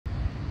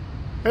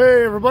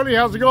Hey everybody,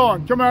 how's it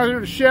going? Come out here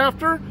to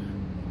Shafter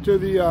to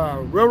the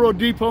Railroad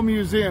Depot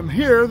Museum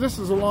here. This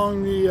is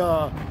along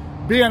the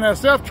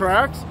BNSF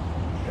tracks,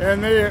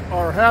 and they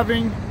are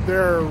having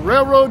their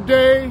Railroad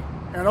Day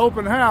and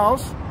open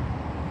house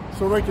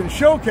so they can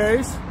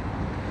showcase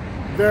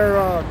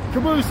their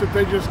caboose that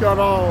they just got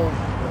all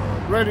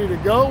ready to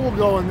go. We'll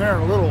go in there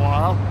in a little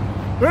while.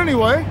 But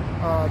anyway,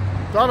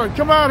 thought I'd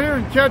come out here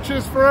and catch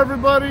this for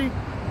everybody.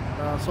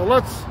 So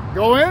let's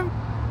go in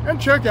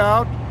and check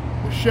out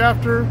the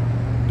Shafter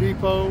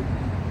Depot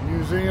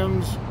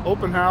Museum's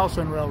open house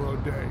and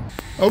Railroad Day.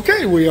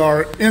 Okay, we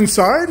are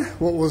inside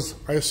what was,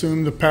 I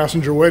assume, the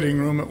passenger waiting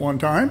room at one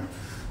time.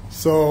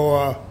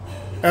 So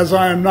as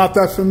I am not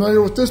that familiar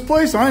with this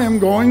place, I am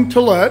going to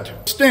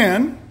let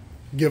Stan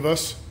give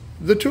us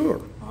the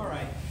tour. All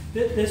right.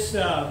 This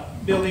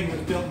building was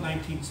built in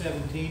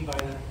 1917 by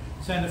the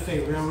Santa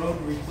Fe Railroad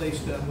to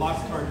replace the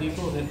boxcar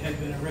depot that had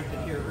been erected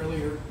here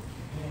earlier.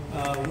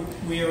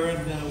 We are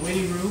in the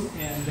waiting room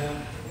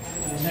and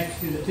next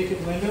to the ticket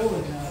window,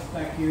 and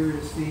back here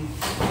is the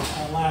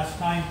last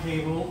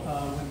timetable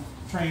when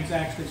trains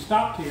actually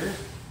stopped here,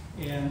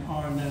 and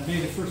on May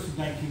the 1st of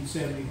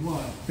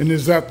 1971. And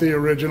is that the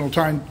original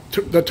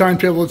the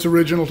timetable that's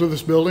original to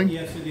this building?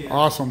 Yes, it is.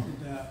 Awesome.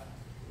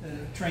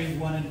 And, train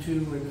 1 and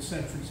 2 were the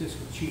San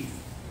Francisco Chief.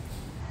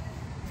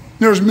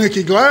 There's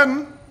Mickey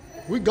Gladden.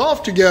 We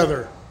golf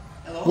together.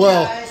 Hello,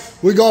 well, guys.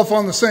 We golf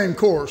on the same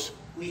course.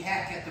 We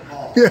hack at the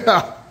ball.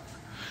 Yeah.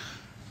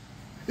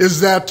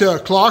 Is that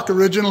clock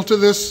original to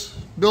this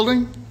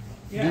building?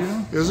 Yes. Do you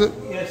know? Is it?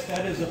 Yes,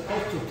 that is a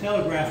postal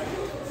telegraph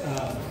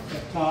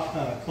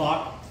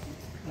clock.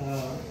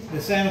 The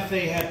Santa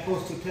Fe had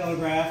postal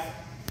telegraph.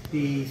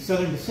 The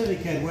Southern Pacific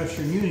had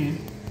Western Union,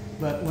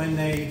 but when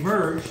they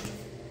merged,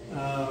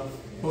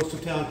 postal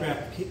telegraph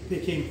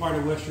became part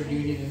of Western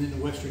Union, and then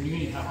the Western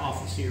Union had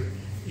office here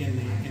in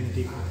the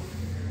depot.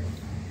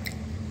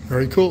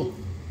 Very cool.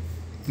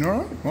 All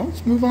right, well,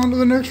 let's move on to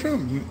the next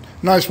room.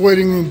 Nice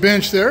waiting room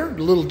bench there, a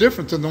little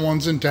different than the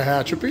ones in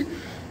Tehachapi.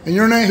 And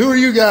your name, who are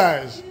you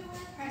guys?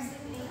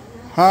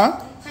 Huh?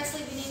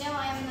 Presley Benino.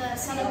 I am the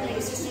son of the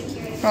assistant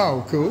curator.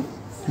 Oh, cool.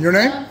 Your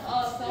name?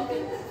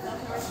 Falcon.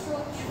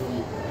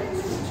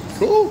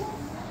 Cool.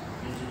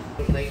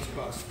 The legs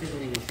crossed,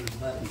 fiddling with these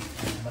buttons,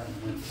 and the button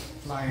went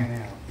flying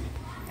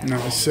out.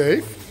 Nice,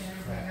 safe.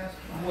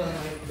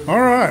 All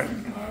right.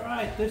 All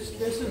right, this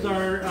is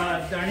our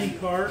dining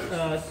car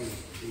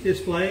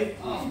display.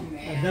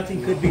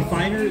 Nothing could be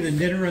finer than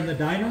dinner in the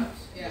diner.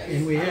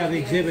 And we have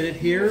exhibited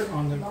here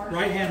on the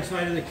right-hand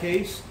side of the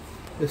case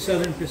the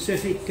Southern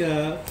Pacific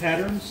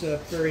patterns,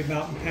 Prairie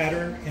Mountain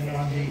pattern, and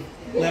on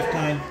the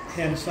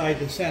left-hand side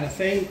the Santa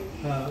Fe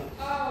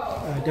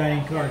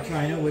dining car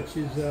china, which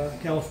is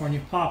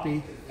California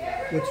Poppy,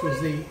 which was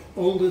the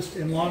oldest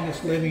and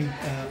longest living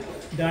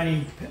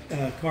dining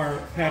car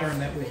pattern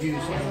that was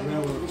used on the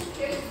railroads.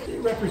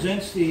 It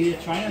represents the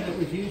china that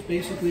was used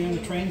basically on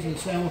the trains in the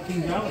San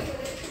Joaquin Valley.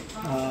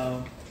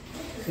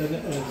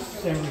 The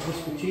San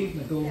Francisco Chief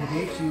and the Golden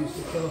Gates used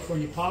the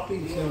California Poppy,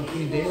 the San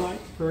Joaquin Daylight,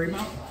 Prairie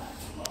Mountain.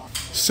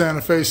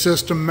 Santa Fe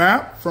system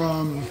map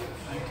from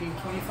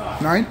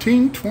 1925.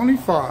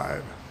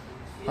 1925.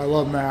 I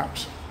love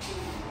maps.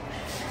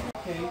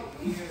 Okay.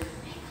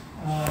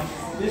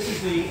 This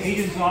is the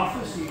agent's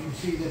office. You can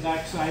see the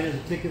back side of the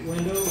ticket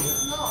window,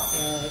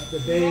 the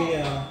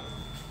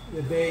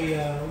bay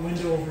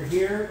window over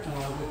here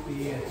with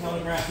the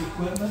telegraph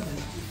equipment and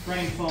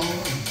frame phone,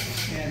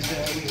 and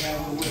we have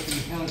a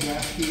working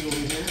telegraph key over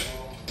here.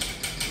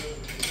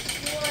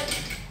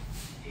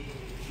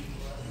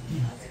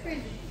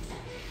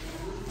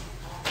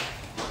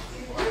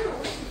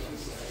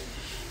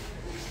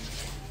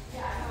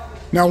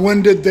 Now,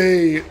 when did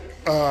they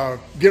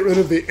get rid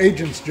of the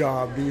agent's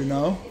job? Do you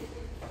know?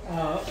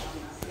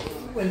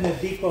 When the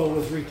depot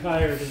was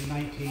retired in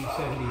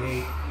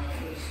 1978,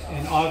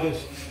 in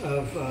August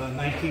of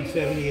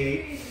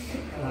 1978,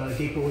 the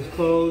depot was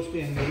closed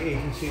and the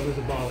agency was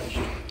abolished.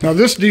 Now,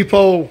 this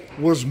depot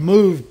was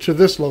moved to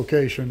this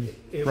location,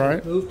 It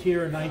right? was moved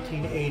here in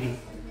 1980.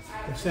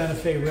 The Santa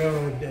Fe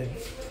Railroad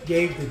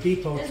gave the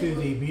depot to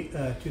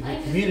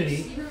the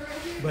community,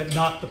 but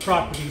not the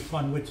property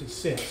upon which it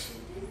sits.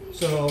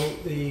 So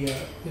the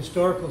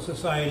Historical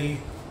Society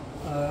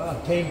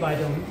obtained by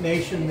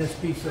donation this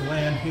piece of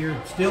land here,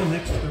 still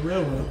next to the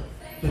railroad,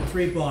 the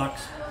 3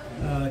 blocks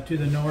to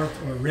the north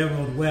or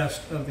railroad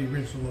west of the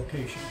original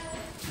location.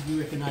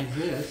 You recognize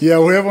this? Yeah,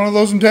 we have one of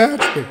those in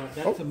Tehachapi.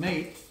 That's a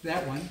mate,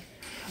 that one.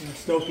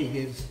 Stokey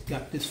has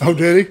got this Oh, one.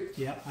 did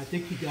he? Yeah, I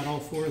think he got all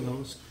 4 of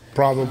those.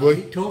 Probably.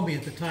 He told me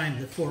at the time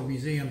the 4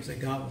 museums that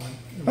got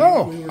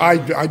one. I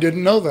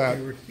didn't know that.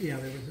 There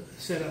was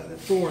a set of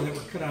 4 that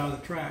were cut out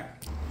of the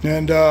track.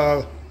 And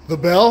the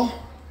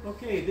bell?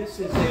 Okay, this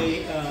is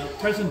a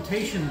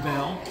presentation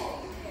bell.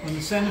 When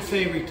the Santa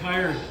Fe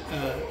retired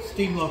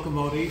steam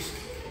locomotives,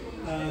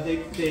 they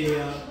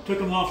took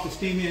them off the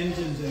steam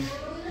engines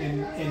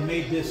and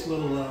made this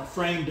little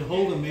frame to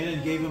hold them in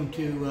and gave them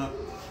to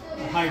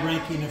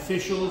high-ranking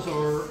officials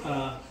or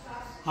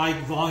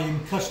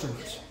high-volume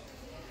customers.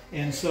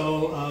 And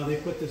so they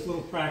put this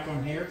little plaque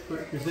on here,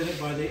 presented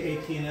by the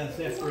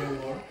BNSF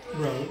Railroad.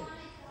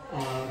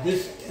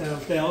 This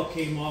bell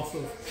came off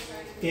of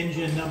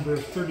engine number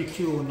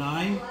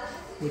 3209,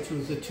 which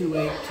was a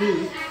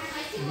 282.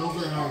 And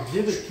over in our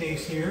exhibit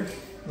case here,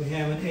 we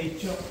have an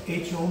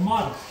HO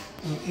model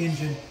of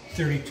engine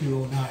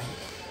 3209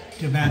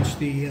 to match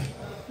the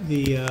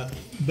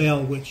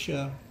bell which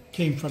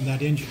came from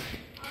that engine.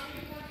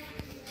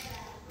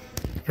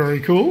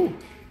 Very cool.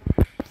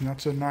 And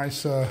that's a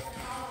nice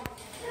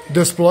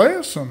display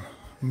of some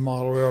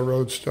model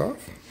railroad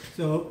stuff.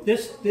 So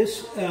this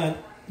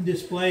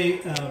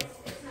display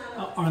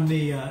on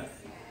the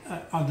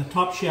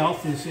top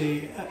shelf is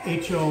a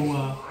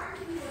HO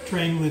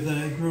train with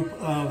a group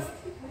of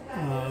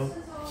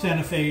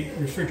Santa Fe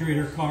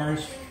refrigerator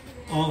cars,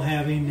 all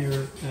having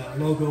their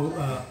logo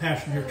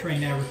passenger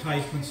train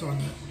advertisements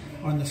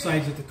on the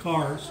sides of the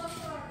cars.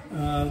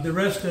 The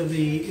rest of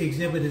the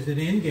exhibit is an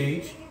N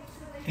gauge,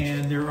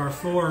 and there are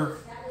 4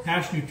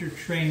 passenger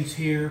trains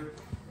here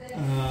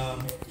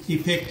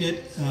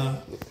depicted,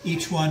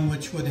 each one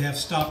which would have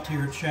stopped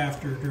here at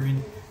Shafter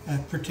during a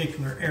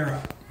particular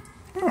era.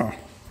 Oh.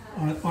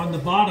 On the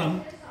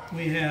bottom,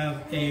 we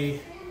have a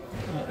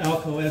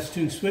Alco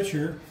S2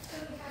 switcher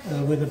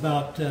with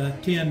about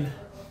 10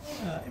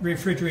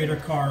 refrigerator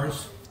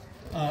cars.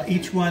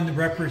 Each one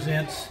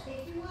represents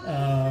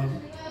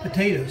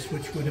potatoes,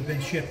 which would have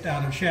been shipped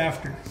out of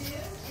Shafter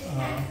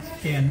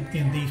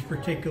in these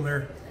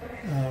particular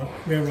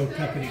railroad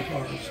company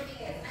cars.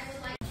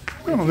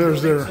 Oh,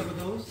 there's their.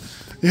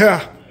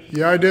 Yeah,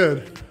 I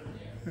did.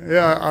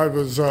 Yeah, I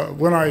was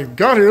when I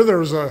got here. There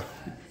was a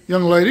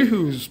young lady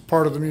who's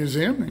part of the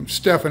museum named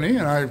Stephanie,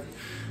 and I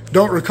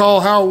don't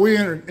recall how we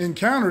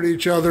encountered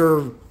each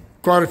other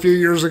quite a few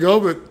years ago,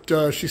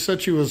 but she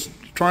said she was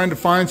trying to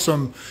find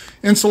some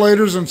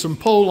insulators and some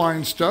pole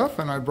line stuff,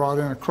 and I brought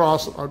in that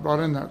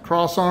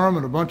cross arm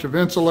and a bunch of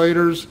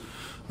insulators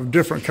of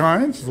different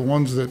kinds, the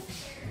ones that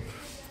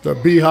the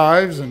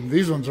beehives, and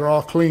these ones are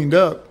all cleaned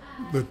up.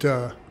 But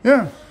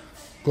yeah,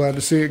 glad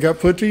to see it got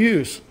put to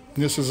use.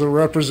 This is a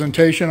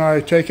representation,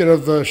 I take it,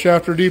 of the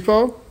Shafter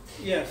Depot?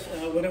 Yes,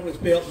 when it was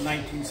built in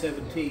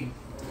 1917.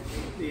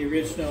 The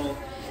original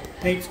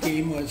paint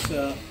scheme was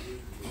a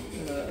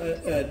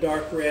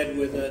dark red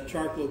with a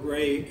charcoal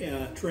gray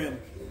trim.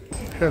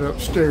 Head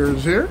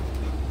upstairs here.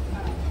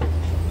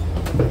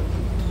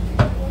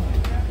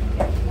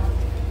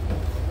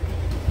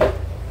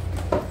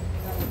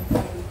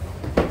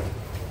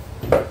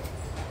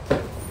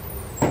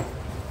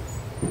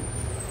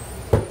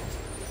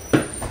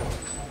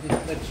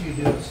 Let you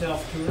do a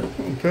self-tour.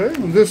 Okay,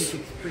 and this,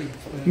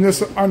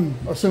 I'm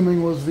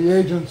assuming, was the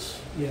agent's.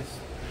 Yes.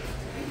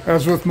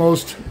 As with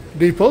most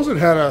depots, it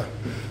had a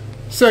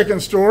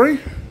second story.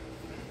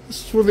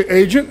 This is where the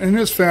agent and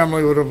his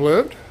family would have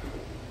lived.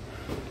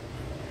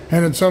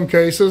 And in some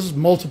cases,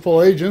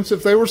 multiple agents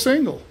if they were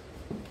single.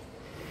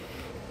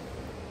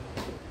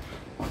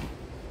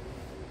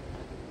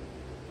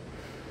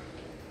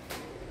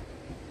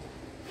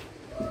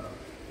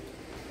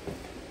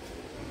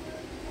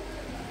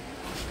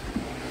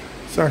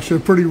 It's actually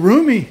pretty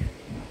roomy.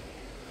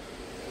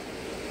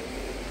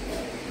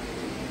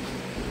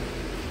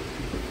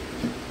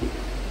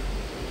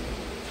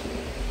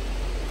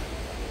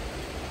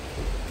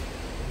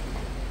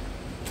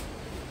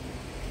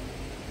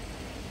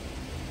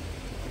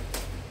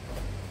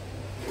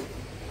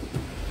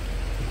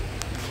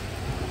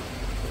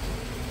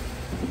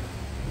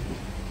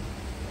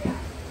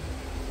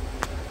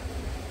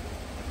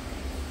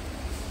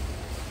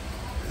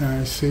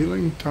 Nice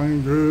ceiling,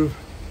 tiny groove,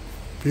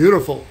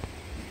 beautiful.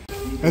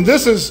 And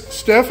this is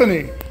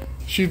Stephanie.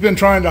 She's been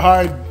trying to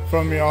hide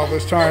from me all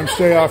this time,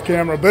 stay off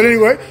camera. But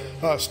anyway,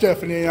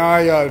 Stephanie and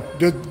I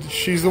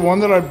she's the one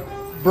that I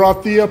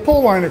brought the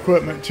pole line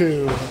equipment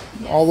to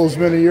all those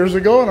many years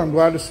ago, and I'm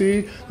glad to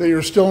see that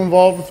you're still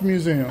involved with the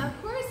museum.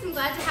 Of course, I'm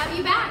glad to have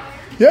you back.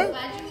 Yeah. I'm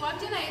glad you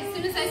walked in. As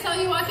soon as I saw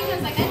you walk in, I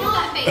was like, I know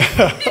that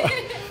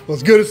face. Well,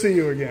 it's good to see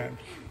you again.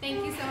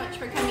 Thank you so much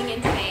for coming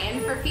in today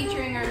and for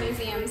featuring our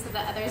museum so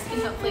that others can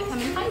hopefully come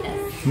and find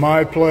us.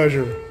 My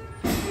pleasure.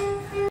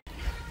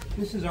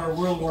 This is our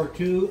World War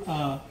II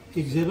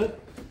exhibit.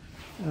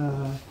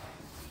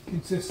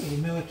 Consists of a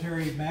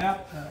military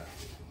map,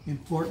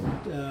 important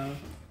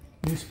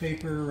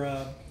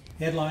newspaper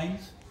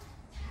headlines,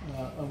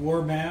 a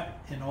war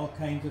map, and all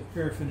kinds of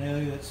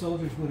paraphernalia that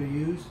soldiers would have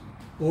used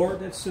or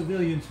that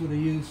civilians would have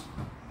used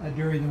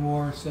during the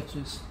war, such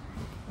as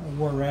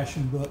war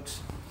ration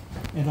books,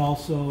 and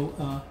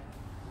also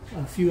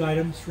a few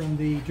items from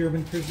the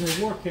German prisoner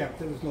of war camp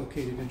that was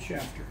located in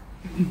Shafter.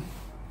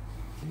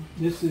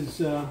 This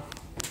is a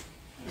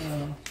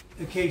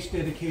case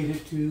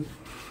dedicated to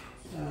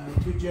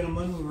 2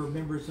 gentlemen who were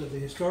members of the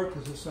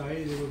Historical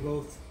Society. They were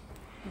both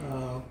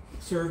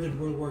served in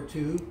World War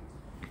II.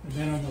 And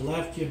then on the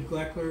left, Jim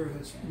Gleckler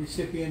is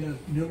recipient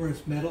of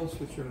numerous medals,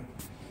 which are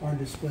on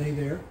display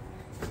there.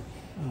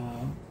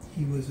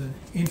 He was an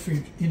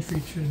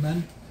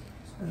infantryman.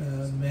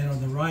 The man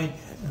on the right,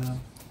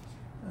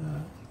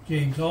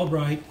 James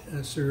Albright,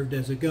 served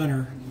as a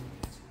gunner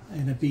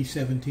and a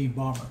B-17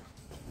 bomber.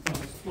 So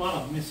there's a lot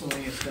of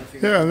miscellaneous stuff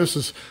here. Yeah, this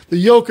is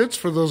the Yokits,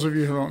 for those of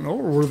you who don't know,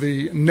 were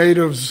the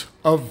natives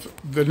of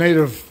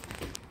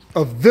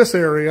this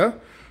area,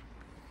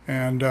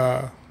 and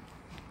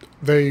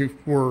they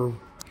were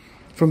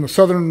from the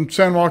southern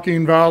San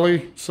Joaquin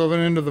Valley,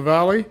 southern end of the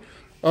valley,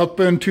 up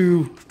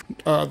into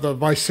the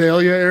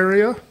Visalia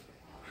area,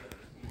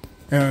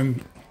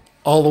 and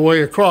all the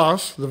way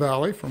across the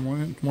valley from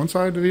one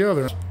side to the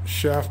other.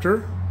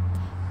 Shafter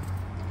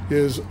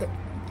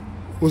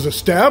was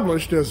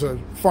established as a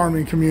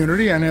farming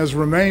community and has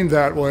remained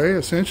that way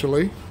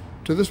essentially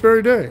to this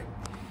very day,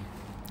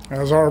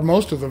 as are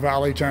most of the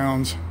valley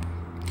towns.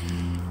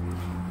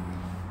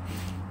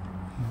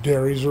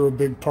 Dairies are a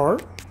big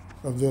part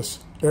of this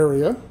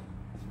area.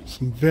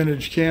 Some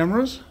vintage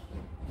cameras.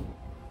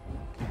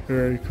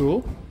 Very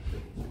cool.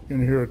 You're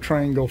gonna hear a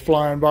train go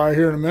flying by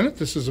here in a minute.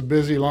 This is a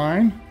busy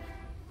line.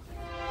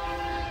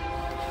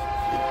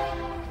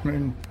 I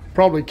mean,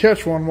 probably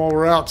catch one while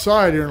we're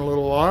outside here in a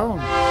little while.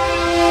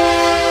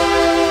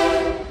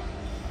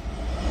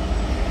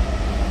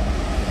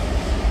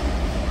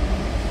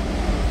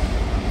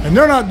 And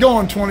they're not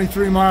going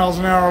 23 miles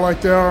an hour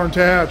like they are in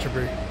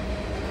Tehachapi.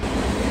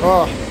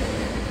 Oh,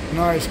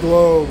 nice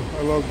globe.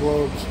 I love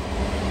globes.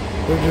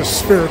 They're just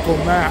spherical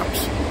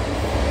maps.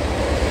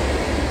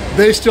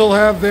 They still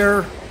have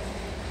their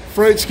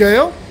freight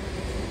scale.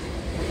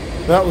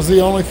 That was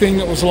the only thing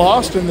that was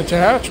lost in the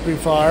Tehachapi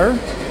fire.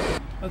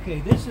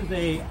 Okay, this is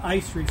a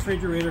ice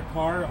refrigerator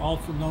car,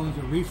 also known as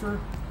a reefer.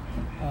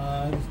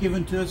 It was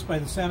given to us by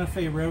the Santa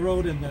Fe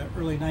Railroad in the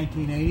early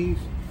 1980s.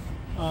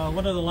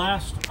 One of the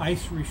last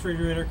ice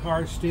refrigerator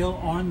cars still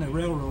on the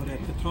railroad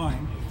at the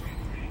time.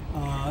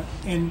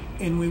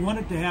 And we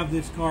wanted to have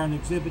this car on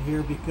exhibit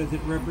here because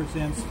it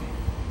represents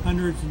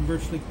hundreds and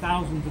virtually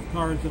thousands of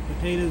cars of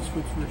potatoes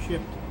which were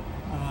shipped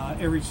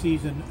every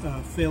season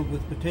filled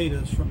with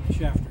potatoes from the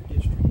Shafter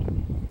district.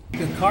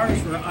 The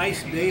cars were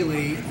iced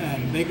daily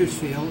at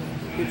Bakersfield.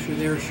 The picture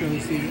there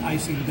shows the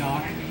icing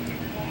dock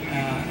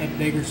at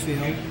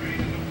Bakersfield.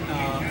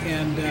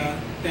 And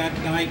that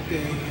night,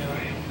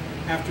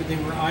 after they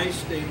were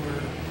iced, they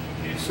were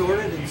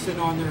sorted and sent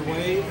on their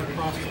way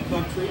across the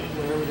country,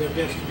 wherever their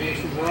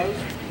destination was.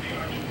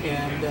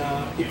 And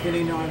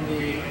depending on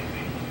the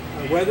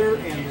weather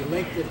and the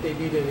length that they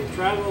needed to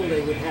travel,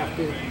 they would have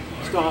to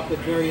stop at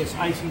various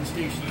icing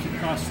stations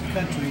across the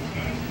country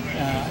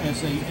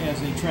as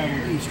they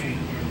traveled eastward.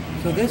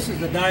 So this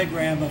is a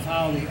diagram of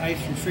how the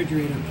ice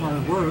refrigerator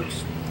car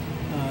works.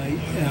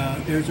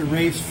 There's a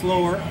raised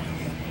floor,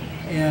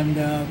 and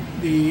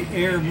the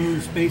air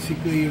moves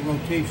basically a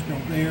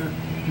rotational air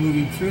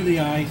moving through the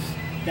ice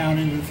down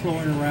into the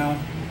floor and around,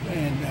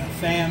 and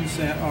fans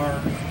that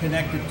are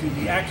connected to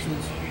the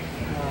axles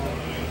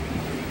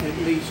at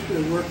least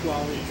work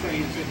while the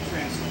train's in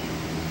transit.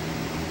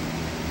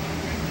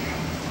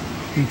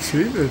 You can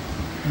see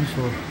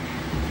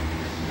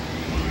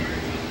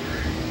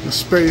the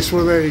space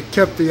where they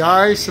kept the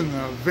ice and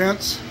the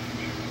vents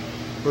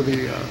where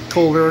the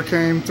cold air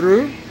came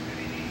through.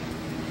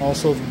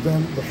 Also,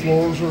 the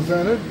floors were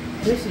vented.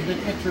 This is an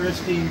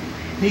interesting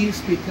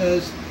piece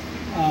because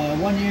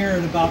one year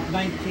in about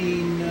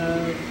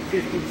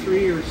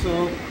 1953 or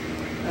so,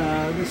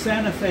 the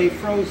Santa Fe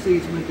froze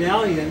these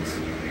medallions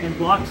and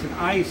blocks of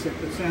ice at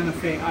the Santa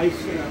Fe ice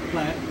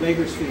plant in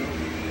Bakersfield.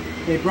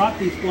 They brought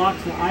these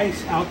blocks of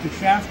ice out to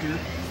Shafter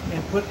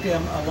and put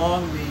them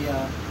along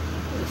the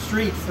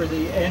street for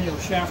the annual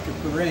Shafter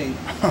parade.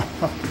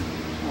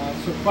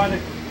 So quite a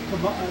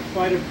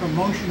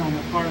promotion on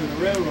the part of the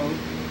railroad,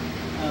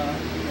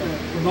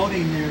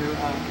 promoting their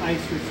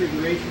ice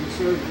refrigeration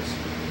service.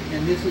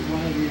 And this is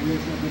one of the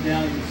original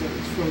medallions that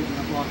was frozen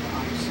a block of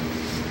ice.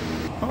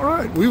 All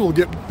right, we will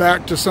get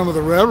back to some of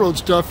the railroad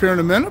stuff here in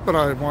a minute, but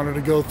I wanted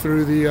to go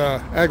through the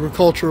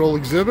agricultural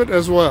exhibit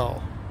as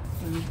well.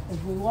 As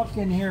we walk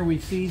in here, we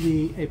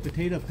see a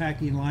potato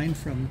packing line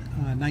from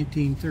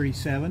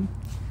 1937.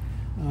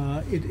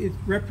 It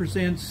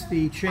represents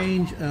the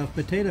change of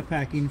potato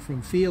packing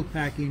from field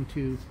packing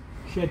to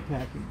shed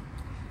packing.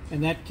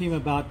 And that came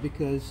about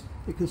because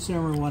the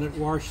consumer wanted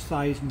washed,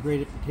 sized, and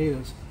graded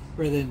potatoes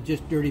rather than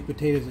just dirty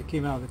potatoes that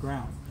came out of the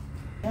ground.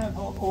 We have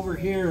over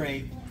here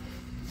a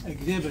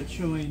exhibit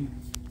showing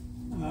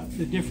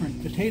the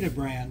different potato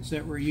brands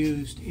that were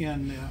used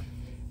in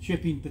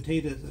shipping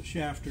potatoes of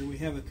Shafter. We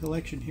have a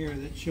collection here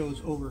that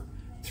shows over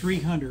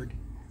 300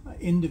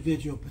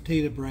 individual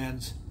potato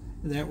brands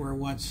that were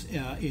once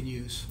in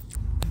use.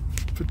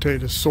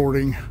 Potato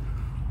sorting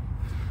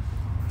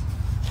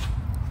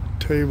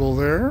table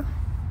there.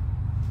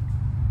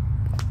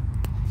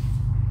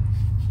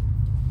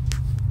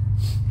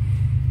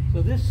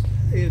 So this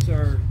is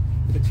our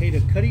potato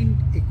cutting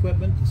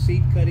equipment. The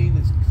seed cutting,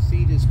 the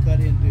seed is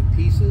cut into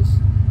pieces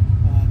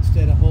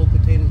instead of whole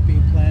potatoes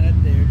being planted.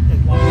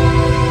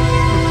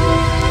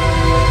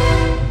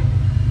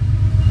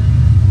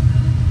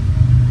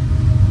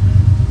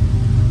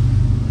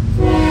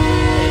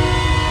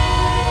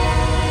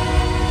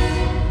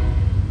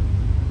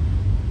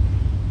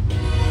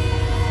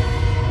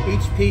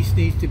 Each piece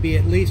needs to be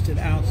at least an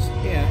ounce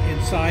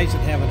in size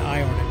and have an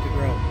eye on it to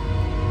grow.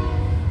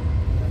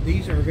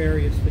 These are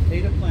various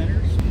potato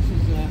planters. This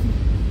is a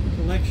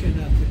collection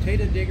of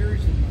potato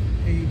diggers, and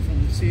hanging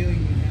from the ceiling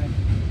you have a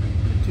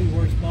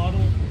 2-horse model.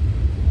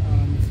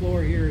 On the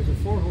floor here is a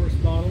 4-horse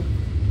model,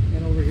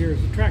 and over here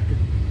is a tractor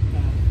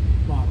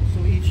model.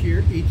 So each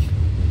year,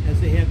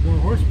 as they have more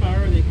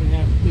horsepower, they can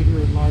have bigger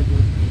and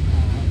larger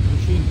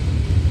machines.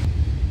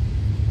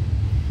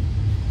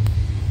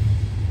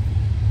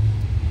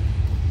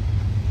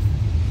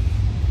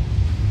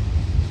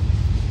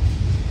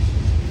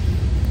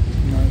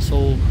 Nice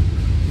old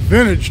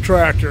vintage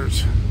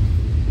tractors.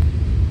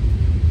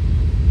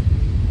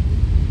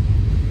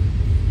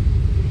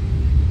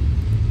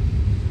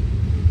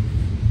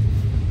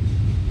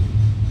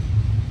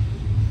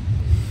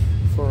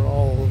 For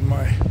all of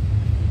my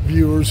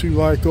viewers who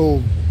like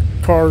old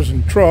cars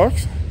and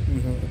trucks,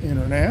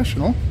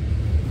 international,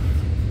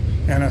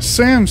 and a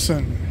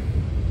Samson.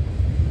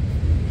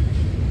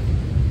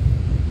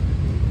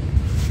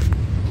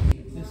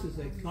 This is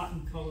a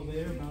cotton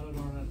cultivator mounted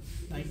on a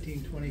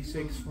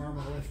 1926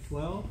 Farmer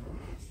F12.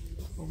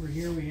 Over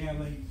here we have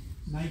a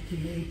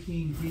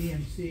 1918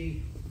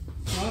 GMC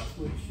truck,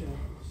 which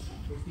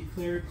was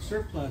declared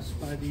surplus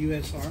by the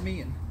U.S.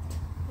 Army and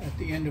at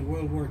the end of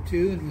World War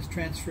II, and was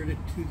transferred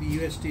to the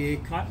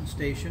USDA cotton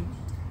station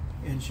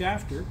in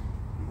Shafter,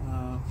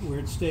 where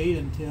it stayed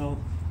until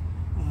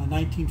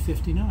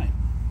 1959.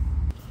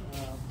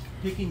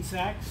 Picking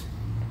sacks,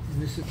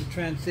 and this is the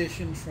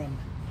transition from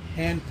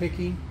hand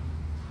picking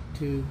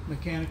to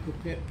mechanical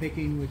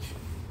picking, which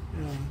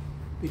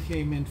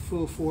became in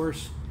full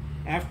force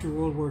after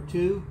World War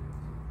II.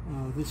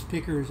 This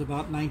picker is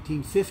about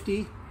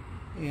 1950,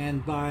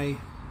 and by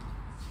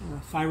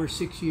 5 or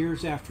 6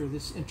 years after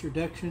this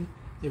introduction,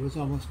 there was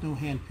almost no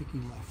hand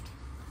picking left.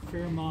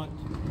 Fairmont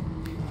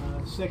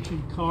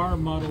section car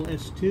model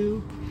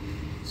S2,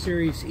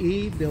 Series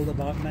E, built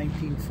about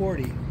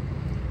 1940.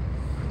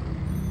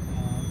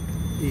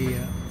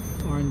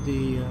 On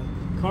the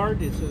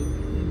cart is a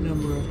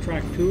number of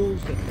track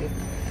tools that the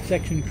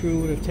section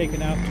crew would have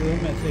taken out to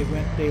them as they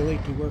went daily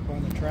to work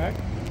on the track.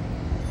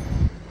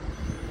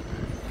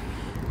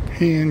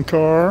 Hand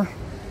car.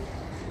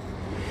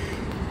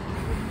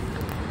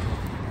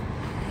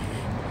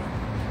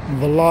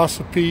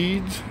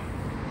 Velocipedes.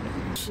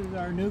 This is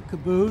our new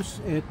caboose.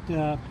 It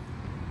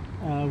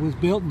was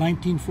built in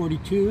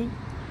 1942,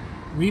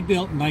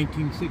 rebuilt in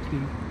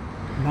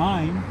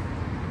 1969,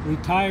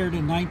 retired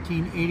in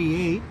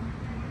 1988,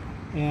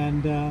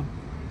 and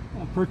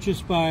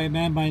purchased by a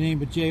man by the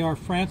name of J.R.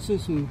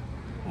 Francis, who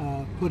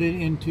put it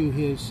into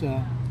his,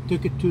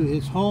 took it to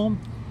his home,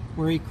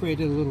 where he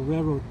created a little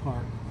railroad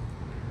park.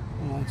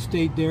 It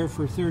stayed there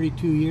for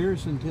 32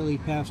 years until he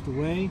passed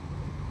away,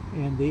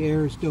 and the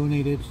heirs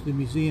donated it to the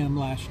museum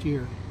last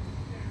year.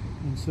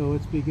 And so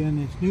it's begun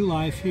its new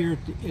life here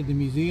at the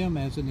museum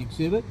as an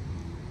exhibit,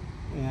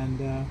 and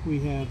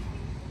we have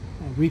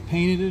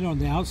repainted it on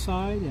the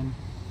outside and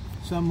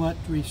somewhat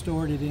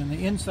restored it in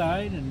the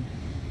inside, and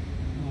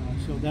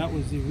so that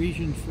was the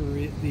reason for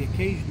it. The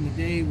occasion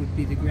today would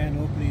be the grand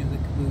opening of the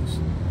caboose.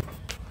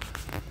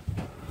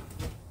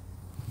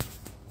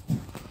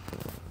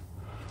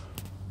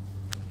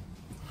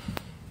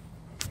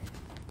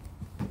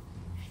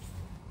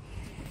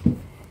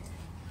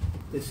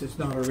 This is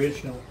not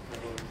original.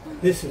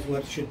 This is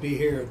what should be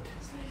here,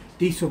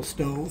 diesel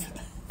stove.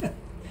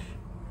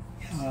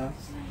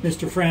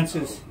 Mr.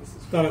 Francis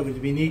thought it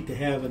would be neat to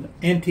have an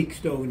antique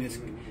stove in his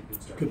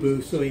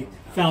caboose, so he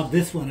found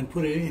this one and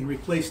put it in and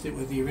replaced it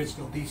with the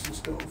original diesel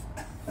stove.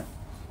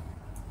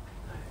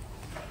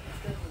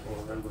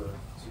 Remember to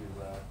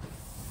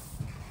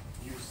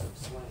use some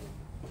slang.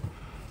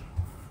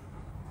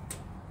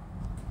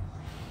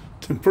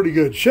 It's in pretty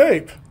good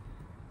shape.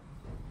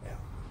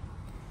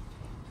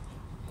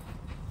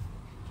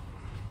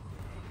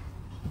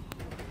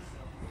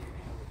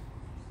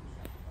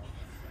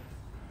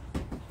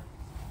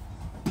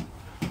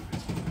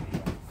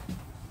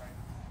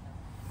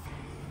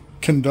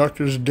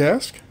 Conductor's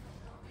desk.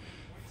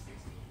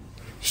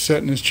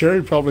 Sat in his chair,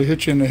 he'd probably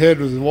hit you in the head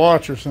with his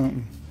watch or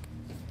something.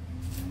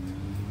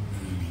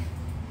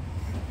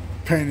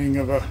 Painting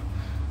of a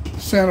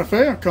Santa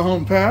Fe, a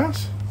Cajon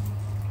Pass.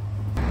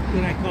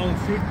 What I call a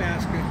fruit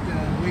basket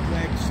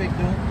wigwag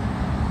signal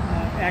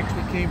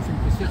actually came from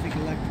Pacific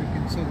Electric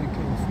in Southern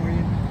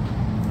California.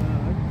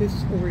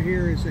 This over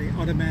here is a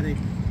automatic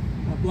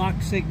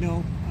block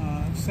signal,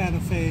 Santa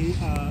Fe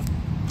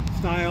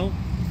style.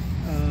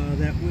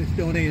 That was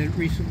donated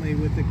recently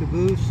with the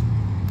caboose,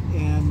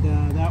 and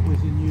that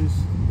was in use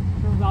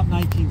from about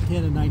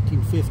 1910 and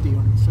 1950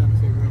 on the Santa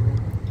Fe Railroad.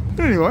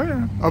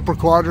 Anyway, upper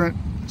quadrant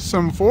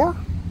semaphore,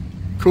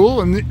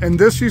 cool. And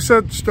this, you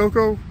said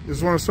Stoco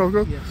is one of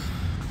Stoco? Yes.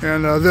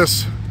 And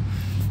this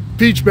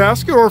peach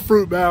basket or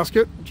fruit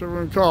basket,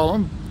 whichever you call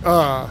them,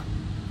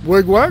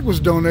 wigwag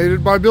was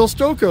donated by Bill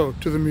Stoco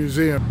to the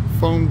museum.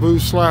 Phone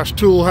booth /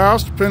 tool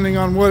house, depending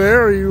on what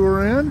area you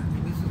were in.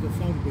 This is the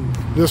phone booth.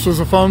 This was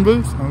a phone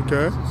booth?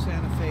 Okay. This is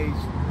Santa Fe's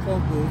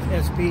phone booth.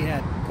 SP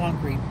had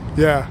concrete.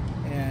 Yeah.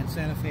 And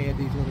Santa Fe had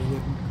these little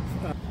wooden.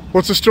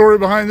 What's the story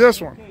behind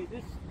this one? Okay,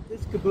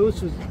 this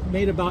caboose was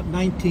made about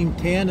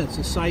 1910. It's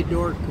a side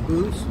door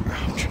caboose.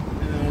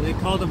 They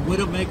called them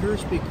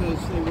widowmakers because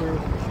they were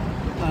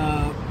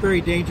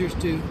very dangerous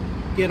to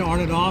get on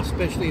and off,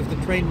 especially if the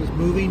train was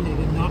moving. They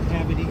did not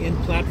have any end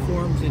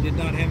platforms. They did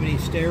not have any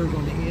stairs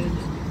on the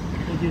ends.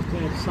 They just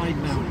had side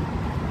mount.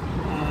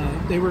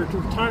 They were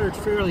retired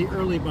fairly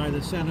early by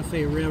the Santa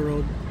Fe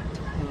Railroad.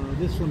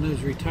 This one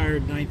was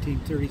retired in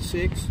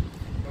 1936.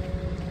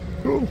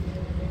 Cool.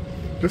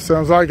 This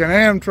sounds like an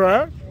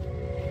Amtrak.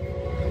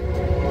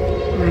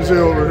 Let me see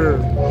over here.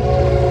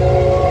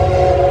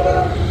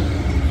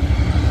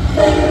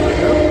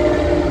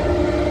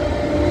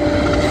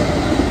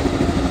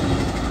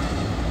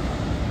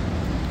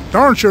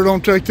 Darn sure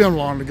don't take them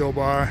long to go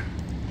by.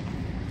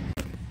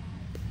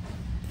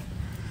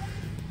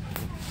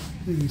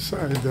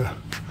 Inside the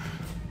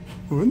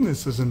wooden,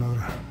 this is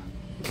another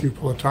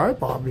cupola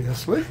type,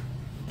 obviously.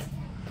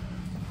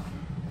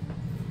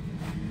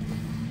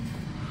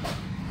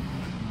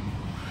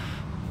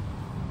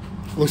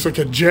 Looks like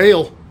a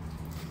jail.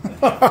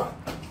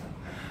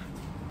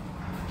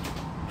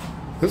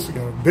 This has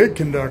got a big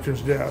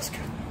conductor's desk.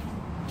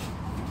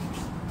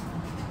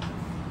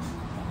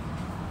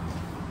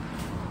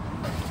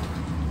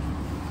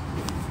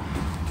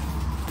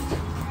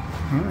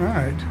 All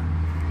right.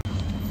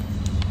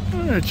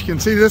 As you can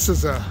see, this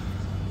is a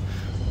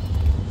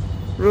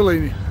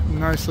really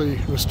nicely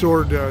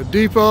restored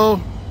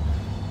depot.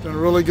 Done a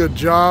really good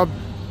job.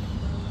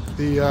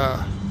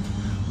 The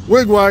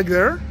wigwag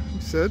there,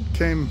 he said,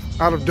 came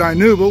out of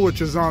Dinuba,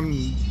 which is on,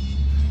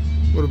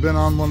 would have been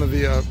on one of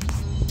the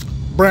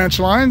branch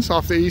lines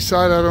off the east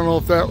side. I don't know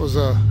if that was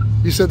a,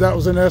 you said that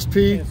was an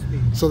SP?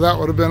 So that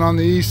would have been on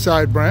the east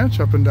side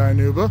branch up in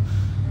Dinuba.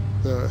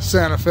 The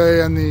Santa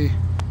Fe and the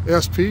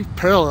SP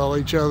parallel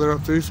each other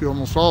up through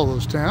almost all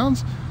those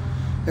towns.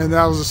 And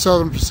that was a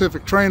Southern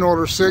Pacific train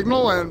order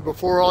signal. And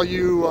before all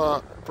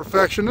you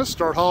perfectionists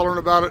start hollering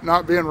about it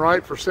not being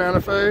right for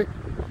Santa Fe,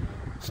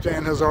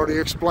 Stan has already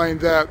explained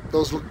that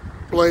those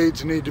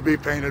blades need to be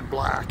painted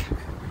black.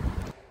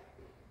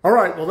 All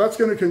right, well, that's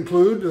going to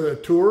conclude the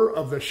tour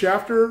of the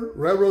Shafter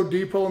Railroad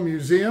Depot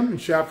Museum in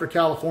Shafter,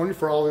 California.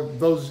 For all of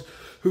those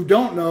who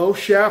don't know,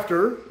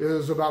 Shafter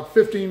is about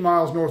 15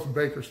 miles north of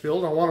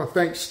Bakersfield. I want to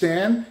thank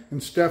Stan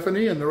and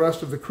Stephanie and the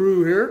rest of the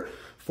crew here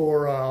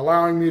for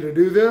allowing me to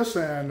do this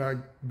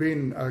and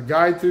being a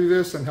guide through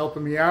this and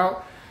helping me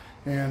out.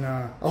 And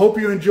I hope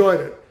you enjoyed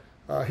it.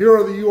 Here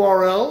are the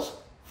URLs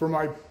for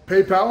my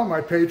PayPal and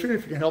my Patreon.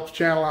 If you can help the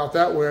channel out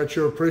that way, I'd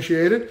sure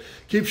appreciate it.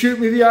 Keep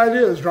shooting me the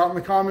ideas. Drop in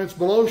the comments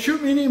below.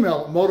 Shoot me an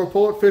email at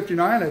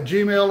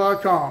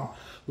motopoet59@gmail.com.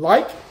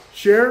 Like,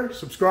 share,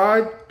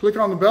 subscribe, click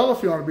on the bell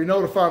if you want to be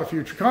notified of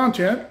future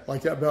content,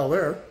 like that bell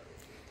there.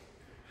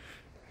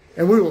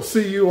 And we will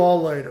see you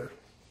all later.